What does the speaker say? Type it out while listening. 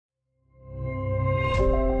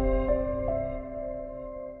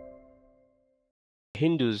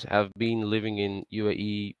Hindus have been living in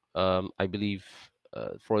UAE, I believe,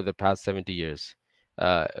 for the past 70 years.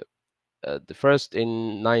 Uh, the first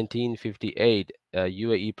in 1958,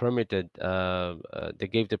 UAE permitted, they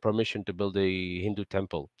gave the permission to build a Hindu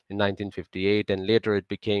temple in 1958, and later it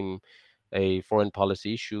became a foreign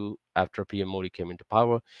policy issue after PM Modi came into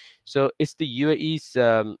power. So it's the UAE's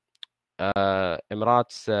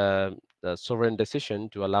Emirates sovereign decision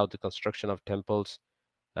to allow the construction of temples,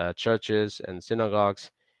 churches, and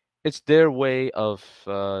synagogues. It's their way of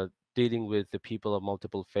dealing with the people of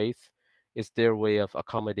multiple faith. It's their way of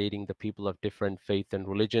accommodating the people of different faith and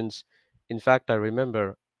religions. In fact, I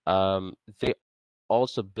remember they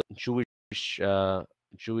also built Jewish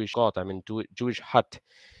God, I mean Jewish hut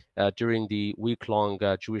during the week-long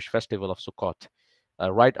Jewish festival of Sukkot,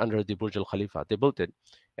 right under the Burj Al Khalifa. They built it,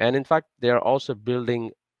 and in fact, they are also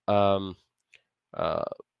building um, uh,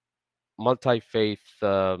 multi-faith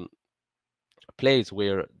place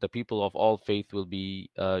where the people of all faith will be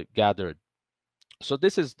gathered. So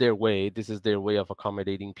this is their way. This is their way of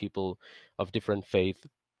accommodating people of different faith,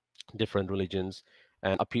 different religions,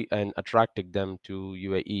 and and attracting them to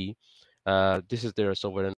UAE. This is their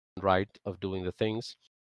sovereign right of doing the things.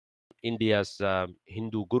 India's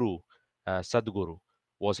Hindu guru, Sadhguru,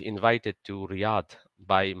 was invited to Riyadh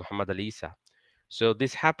by Muhammad Ali Isa. So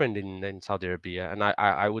this happened in Saudi Arabia, and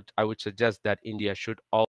I would suggest that India should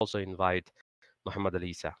also invite Muhammad Ali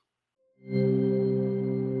Isa.